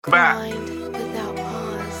Grind without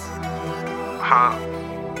pause. Huh?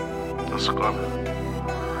 The Squalla.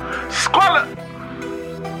 Squalla!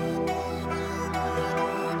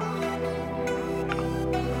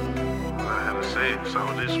 Hennesy, some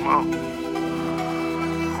of this smoke. I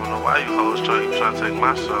don't know why you hoes try to take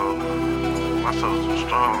my soul. My soul's too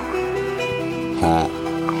strong. I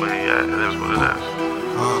mean, yeah, it is what it is.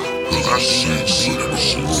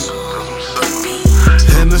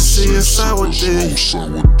 Hennesy and sour D.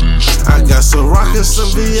 I got some rock and some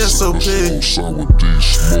VSOP.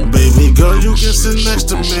 Baby girl, you can sit next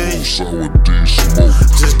to me.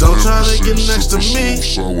 Just don't try to get next to me.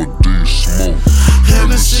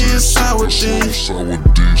 Hennessy and sour D.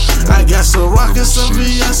 I got some rock and some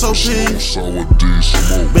VSOP.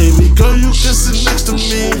 Baby girl, you can sit next to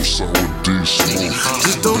me.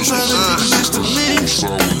 Just don't try to get next to me.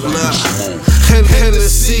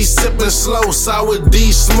 Hennessy sippin' slow, sour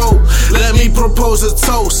D smoke. Let me propose a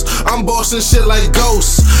toast. I'm bossing shit like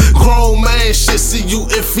ghosts. Grown man shit, see you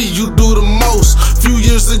iffy, you do the most. Few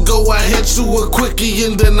years ago I hit you a quickie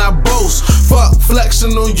and then I boast. Fuck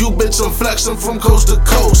flexing on you, bitch, I'm flexing from coast to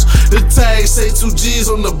coast. The tag say 2 G's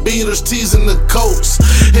on the beaters, teasing the coats.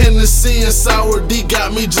 Hennessy and sour D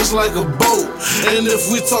got me just like a boat. And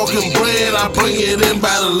if we talking bread, I bring it in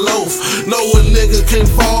by the loaf. No, a nigga can't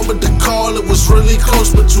fall, but the call, it was really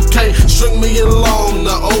close, but you can't string me along.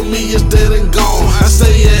 The old me is dead and gone. I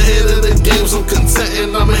stay ahead of the games, I'm content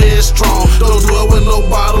and I'm headstrong. Don't dwell with no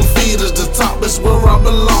bottom feeders, the top is where I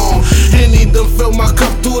belong. Henny done fill my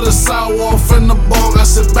cup through the sour off in the bong. I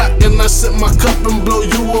sit back and I sip my cup and blow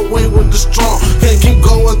you away with the straw. Can't keep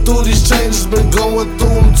going through these changes, been going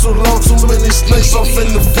through them too long. Too many snakes off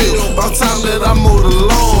in the field, about time that I mow the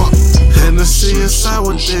lawn. Hennessy and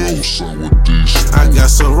sour D. I got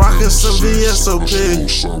some rock and some VSOP.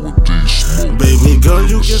 Baby girl,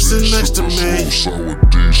 you can sit next to me.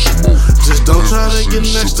 Just don't try to get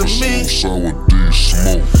next to me.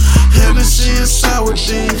 Hennessy and sour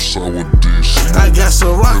D. I got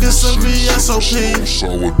some rock and some VSOP.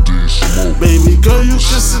 Baby girl, you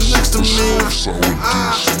can sit next to me.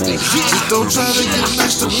 Just don't try to get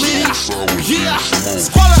next to me.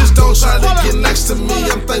 Just don't try to get next to me.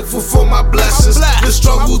 I'm thankful for my blessings. The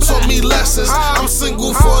struggle taught me lessons. I'm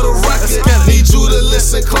single for the record. Need you to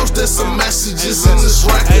listen close. There's some messages in this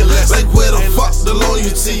record. Like where the fuck the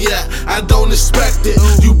loyalty at? I don't expect it.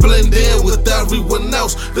 You blend in with everyone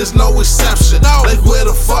else. There's no exception. Like where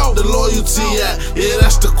the fuck the loyalty at? Yeah,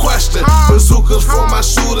 that's the question. Bazookas for my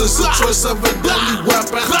shooters, a choice of a deadly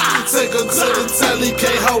weapon. Take her to the telly,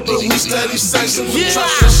 can't help it. We steady section. We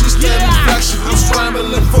trustin', she steady flexing. You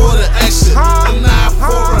scrambling for the exit. An eye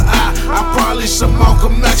for an eye. I probably should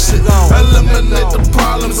Malcolm X it. Eliminate the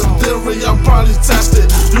problems. In theory, I'll probably test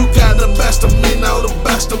it. You got the best of me now. The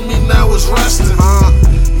best of me now is resting.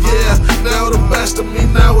 Yeah, now the best of me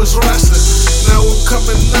now is resting. Now I'm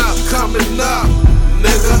coming up,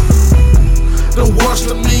 nigga. The worst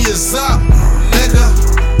of me is up, nigga.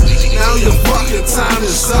 Now your fucking time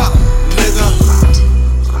is up.